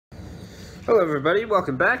Hello everybody,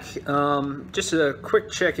 welcome back. Just a quick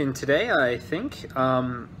check-in today, I think.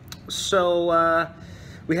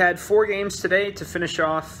 We had 4 games today to finish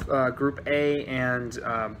off Group A and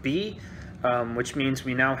B, which means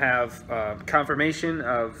we now have confirmation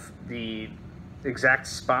of the exact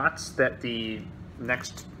spots that the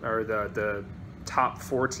next, or the top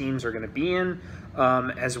 4 teams are going to be in,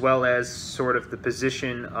 as well as sort of the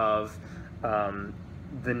position of the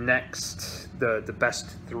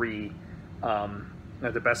best 3,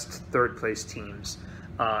 the best third place teams,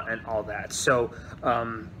 and all that. So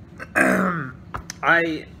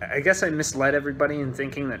I guess I misled everybody in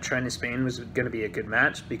thinking that China Spain was going to be a good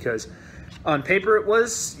match, because on paper it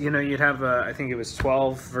was. You'd have I think it was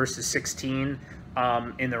 12 versus 16 in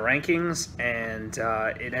the rankings, and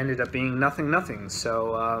it ended up being nothing.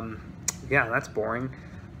 So yeah, that's boring.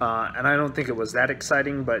 And I don't think it was that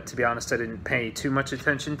exciting, but to be honest, I didn't pay too much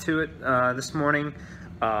attention to it this morning.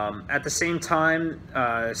 At the same time,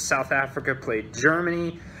 South Africa played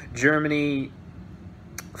Germany. Germany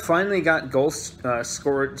finally got goals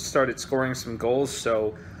started scoring some goals,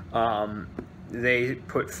 so they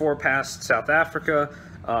put 4 past South Africa.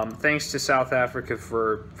 Thanks to South Africa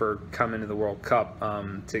for coming to the World Cup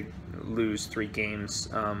to lose 3 games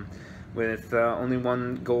with only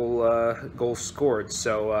 1 goal scored.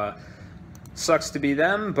 So sucks to be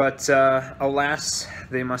them, but alas,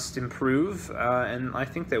 they must improve, and I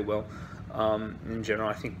think they will. In general,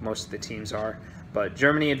 I think most of the teams are. But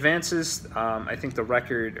Germany advances. I think the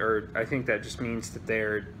record, or I think that just means that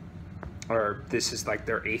this is like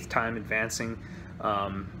their 8th time advancing.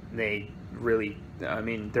 They really, I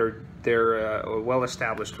mean, they're a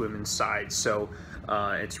well-established women's side, so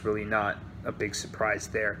it's really not a big surprise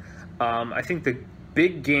there. I think the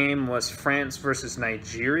big game was France versus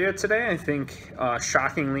Nigeria today. I think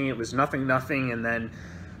shockingly it was 0-0, and then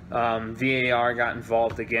VAR got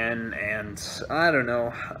involved again, and I don't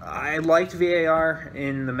know. I liked VAR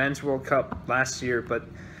in the Men's World Cup last year, but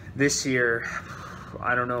this year,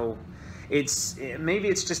 I don't know. Maybe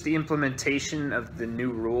it's just the implementation of the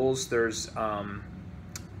new rules. There's a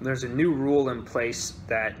new rule in place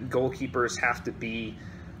that goalkeepers have to be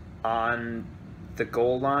on the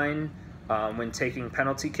goal line when taking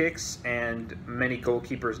penalty kicks, and many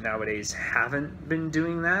goalkeepers nowadays haven't been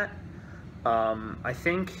doing that, I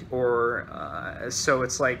think, so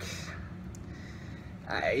it's like,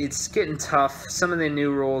 it's getting tough. Some of the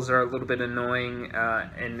new rules are a little bit annoying,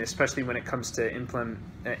 and especially when it comes to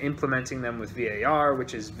implementing them with VAR,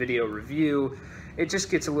 which is video review. It just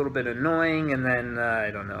gets a little bit annoying, and then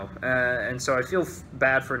I don't know. And so I feel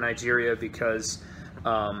bad for Nigeria, because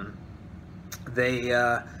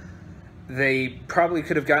they probably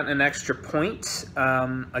could have gotten an extra point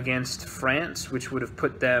against France, which would have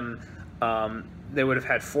put them. They would have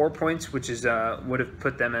had 4 points, which would have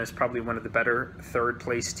put them as probably one of the better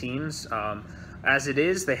third-place teams. As it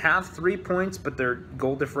is, they have 3 points, but their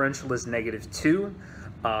goal differential is -2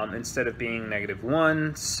 instead of being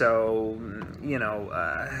 -1. So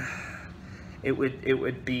it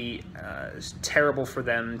would be terrible for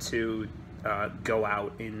them to go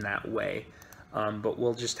out in that way. But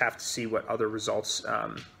we'll just have to see what other results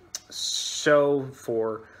show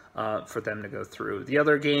for them to go through. The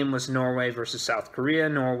other game was Norway versus South Korea.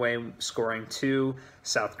 Norway scoring 2,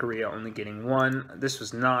 South Korea only getting 1. This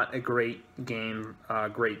was not a great game,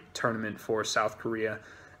 great tournament for South Korea,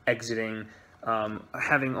 exiting,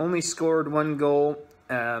 having only scored 1 goal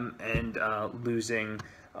and losing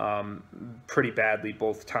pretty badly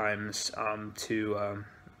both times to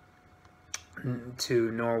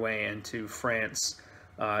Norway and to France,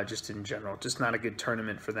 just in general. Just not a good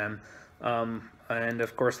tournament for them. And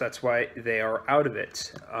of course, that's why they are out of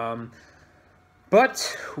it.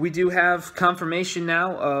 But we do have confirmation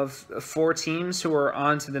now of 4 teams who are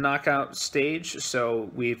on to the knockout stage.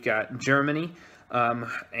 So we've got Germany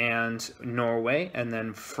and Norway, and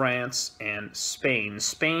then France and Spain.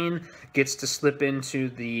 Spain gets to slip into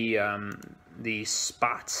the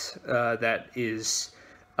spot that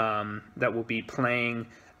will be playing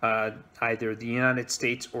either the United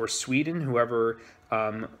States or Sweden, whoever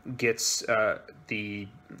gets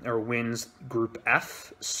wins Group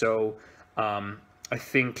F. So I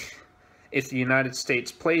think if the United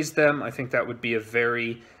States plays them, I think that would be a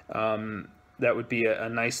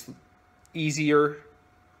nice, easier,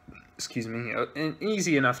 an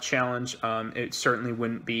easy enough challenge. It certainly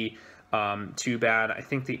wouldn't be too bad. I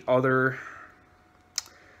think the other,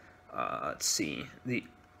 let's see, the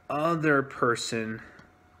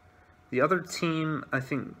other team, I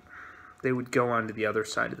think they would go on to the other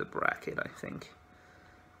side of the bracket, I think.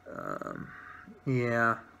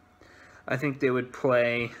 Yeah, I think they would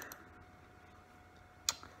play,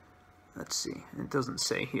 let's see. It doesn't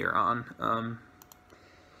say here on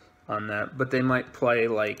that, but they might play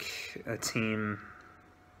like a team.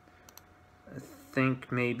 I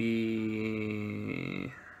think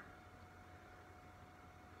maybe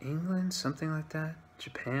England, something like that.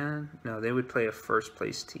 Japan? No, they would play a first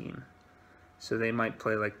place team. So they might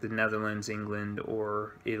play like the Netherlands, England,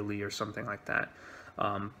 or Italy or something like that.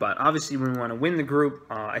 But obviously we want to win the group.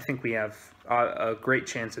 I think we have a great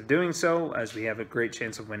chance of doing so, as we have a great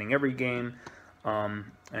chance of winning every game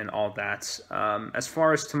and all that. As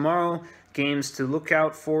far as tomorrow, games to look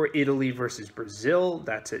out for: Italy versus Brazil.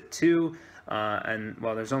 That's at 2. And,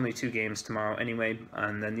 well, there's only 2 games tomorrow anyway.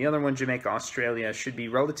 And then the other one, Jamaica, Australia, should be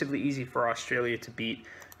relatively easy for Australia to beat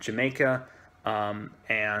Jamaica.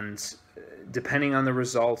 And depending on the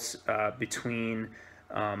results between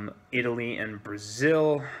Italy and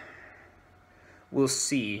Brazil, we'll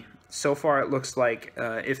see. So far, it looks like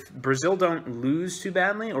if Brazil don't lose too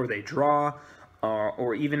badly, or they draw,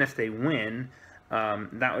 or even if they win,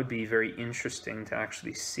 that would be very interesting to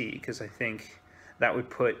actually see, because I think that would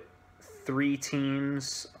put 3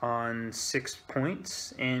 teams on 6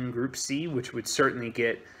 points in Group C, which would certainly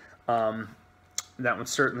get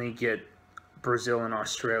Brazil and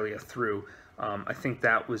Australia through. I think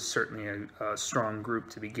that was certainly a strong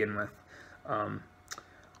group to begin with.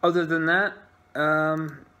 Other than that,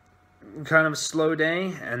 kind of a slow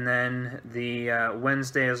day, and then the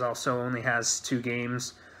Wednesday only has 2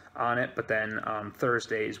 games on it, but then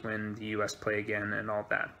Thursday is when the U.S. play again and all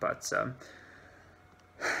that. But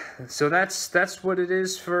so that's what it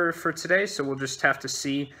is for today. So we'll just have to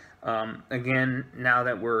see. Again, now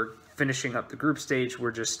that we're finishing up the group stage,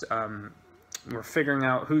 we're just we're figuring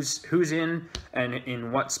out who's in and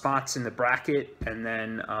in what spots in the bracket, and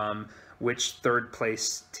then which third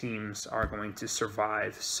place teams are going to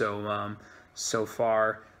survive. So so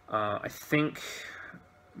far, I think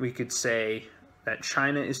we could say that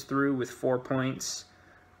China is through with 4 points,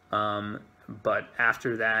 but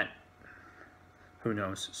after that, who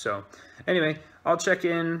knows? So anyway, I'll check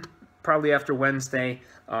in probably after Wednesday,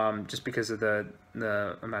 just because of the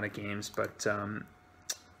amount of games. But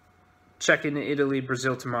check in Italy,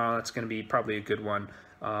 Brazil tomorrow. That's going to be probably a good one.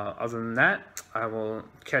 Other than that, I will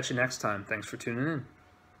catch you next time. Thanks for tuning in.